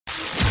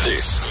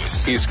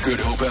This is Good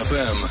Hope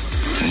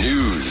FM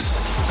News.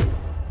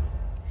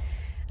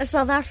 A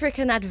South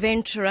African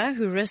adventurer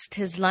who risked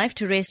his life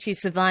to rescue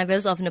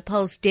survivors of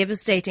Nepal's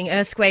devastating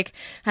earthquake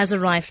has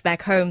arrived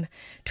back home.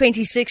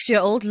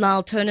 26-year-old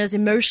Lyle Turner's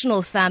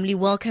emotional family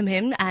welcomed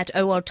him at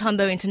O.R.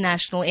 Tambo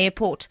International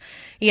Airport.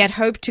 He had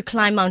hoped to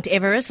climb Mount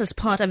Everest as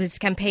part of his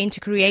campaign to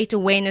create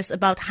awareness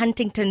about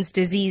Huntington's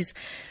disease,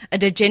 a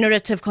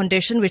degenerative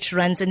condition which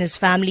runs in his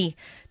family.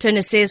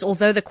 Turner says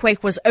although the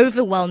quake was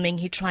overwhelming,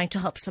 he tried to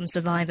help some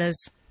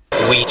survivors.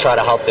 We try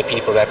to help the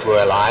people that were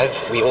alive.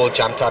 We all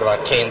jumped out of our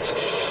tents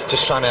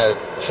just trying to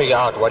figure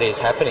out what is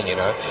happening,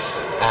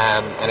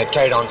 and it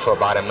carried on for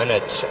about a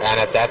minute, and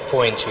at that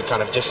point we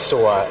kind of just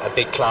saw a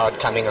big cloud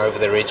coming over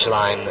the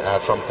ridgeline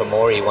from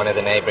Pamori, one of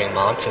the neighboring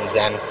mountains,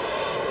 and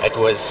it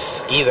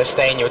was either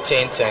stay in your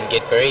tent and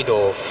get buried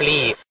or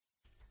flee.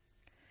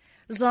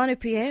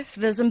 ZANU-PF,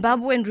 the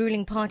Zimbabwean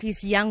ruling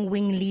party's young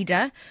wing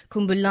leader,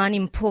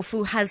 Khumbulani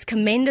Mpofu, has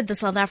commended the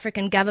South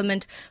African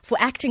government for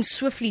acting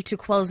swiftly to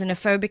quell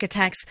xenophobic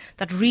attacks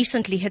that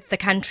recently hit the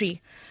country.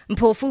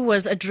 Mpofu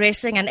was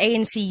addressing an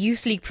ANC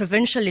Youth League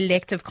provincial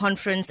elective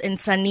conference in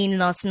Tzaneen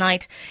last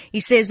night. He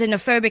says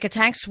xenophobic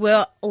attacks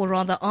were, or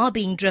rather are,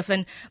 being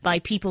driven by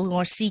people who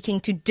are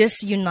seeking to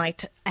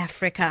disunite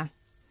Africa.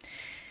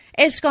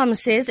 Eskom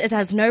says it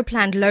has no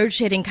planned load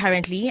shedding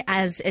currently,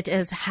 as it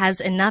has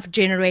enough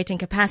generating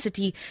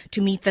capacity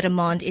to meet the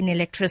demand in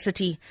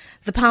electricity.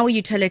 The power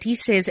utility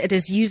says it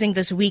is using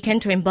this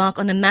weekend to embark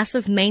on a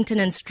massive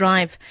maintenance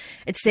drive.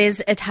 It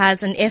says it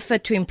has an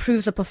effort to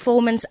improve the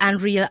performance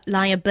and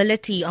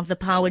reliability of the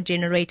power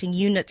generating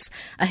units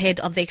ahead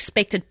of the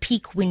expected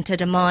peak winter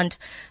demand.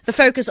 The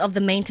focus of the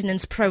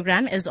maintenance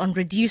program is on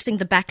reducing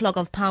the backlog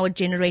of power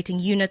generating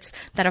units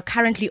that are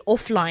currently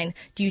offline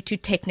due to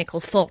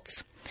technical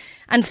faults.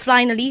 And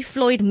finally,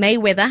 Floyd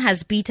Mayweather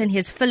has beaten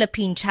his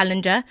Philippine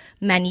challenger,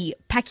 Manny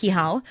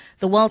Pacquiao.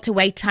 The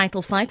welterweight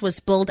title fight was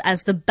billed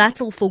as the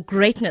battle for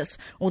greatness,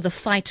 or the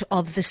fight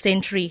of the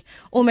century.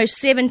 Almost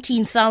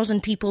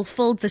 17,000 people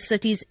filled the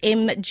city's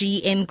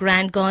MGM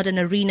Grand Garden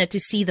Arena to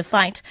see the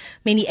fight.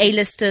 Many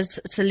A-listers,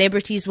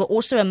 celebrities were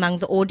also among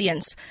the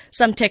audience.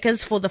 Some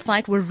tickets for the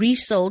fight were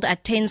resold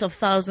at tens of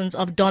thousands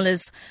of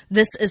dollars.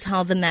 This is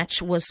how the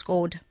match was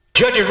scored.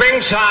 Judge at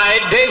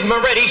ringside, Dave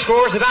Moretti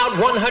scores about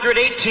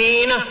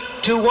 118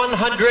 to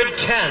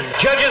 110.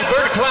 Judges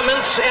Bert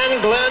Clements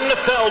and Glenn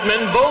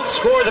Feldman both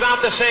scored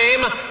about the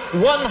same,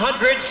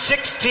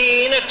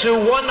 116 to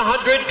 112.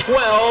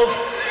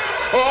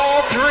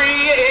 All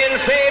three in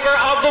favor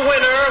of the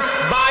winner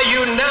by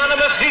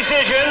unanimous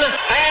decision,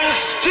 and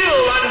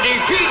still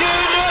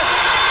undefeated,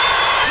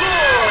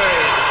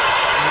 Floyd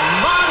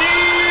Money.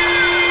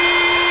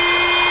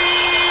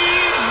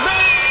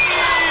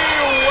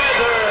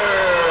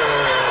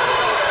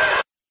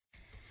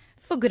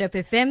 For Good Hope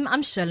FM,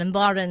 I'm Sherlyn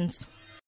Barnes.